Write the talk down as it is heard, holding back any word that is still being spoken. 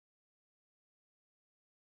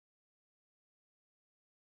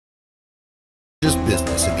largest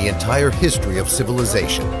business in the entire history of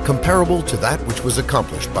civilization, comparable to that which was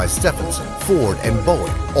accomplished by Stephenson, Ford, and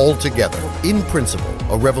Boeing all together. In principle,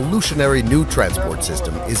 a revolutionary new transport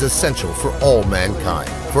system is essential for all mankind,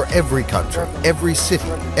 for every country, every city,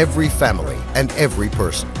 every family, and every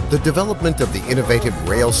person. The development of the innovative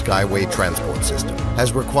rail Skyway transport system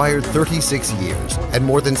has required 36 years and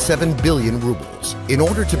more than 7 billion rubles. In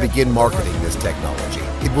order to begin marketing this technology,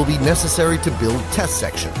 it will be necessary to build test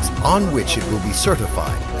sections on which it will be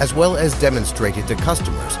certified, as well as demonstrated to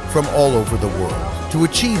customers from all over the world. To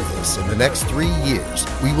achieve this in the next 3 years,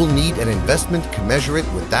 we will need an investment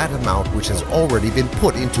commensurate with that amount which has already been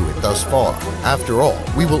put into it thus far. After all,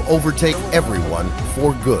 we will overtake everyone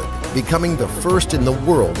for good, becoming the first in the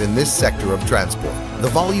world in this sector of transport, the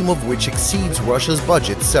volume of which exceeds Russia's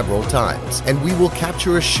budget several times, and we will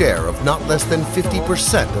capture a share of not less than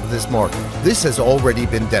 50% of this market. This has already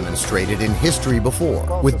been demonstrated in history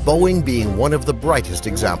before, with Boeing being one of the brightest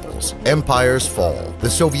examples. Empires fall, the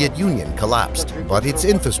Soviet Union collapsed, but its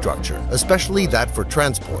infrastructure, especially that for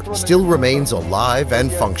transport, still remains alive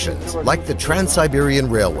and functions, like the Trans-Siberian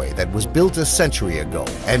Railway that was built a century ago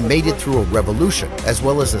and made it through a revolution as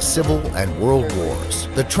well as a civil and world wars.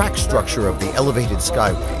 The track structure of the elevated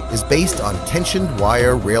Skyway is based on tensioned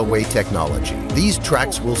wire railway technology. These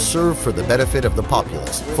tracks will serve for the benefit of the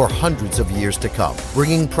populace for hundreds of years to come,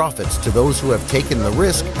 bringing profits to those who have taken the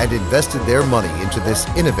risk and invested their money into this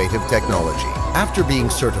innovative technology. After being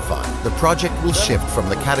certified, the project will shift from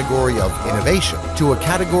the category of innovation to a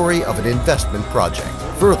category of an investment project.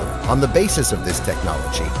 Further, on the basis of this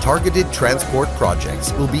technology, targeted transport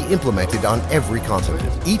projects will be implemented on every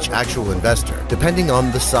continent. Each actual investor, depending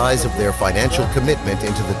on the size of their financial commitment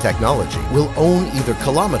into the technology, will own either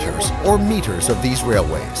kilometers or meters of these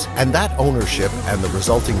railways, and that ownership and the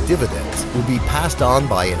resulting dividends will be passed on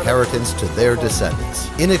by inheritance to their descendants.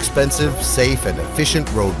 Inexpensive, safe, and efficient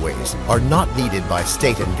roadways are not needed by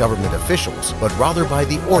state and government officials, but rather by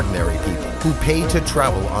the ordinary people who pay to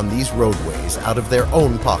travel on these roadways out of their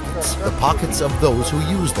own pockets, the pockets of those who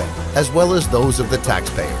use them, as well as those of the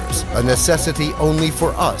taxpayers, a necessity only for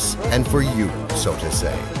us and for you, so to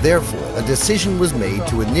say. Therefore, a decision was made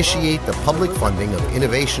to initiate the public funding of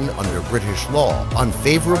innovation under British law on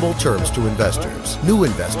favorable terms to investors. New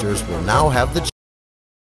investors will now have the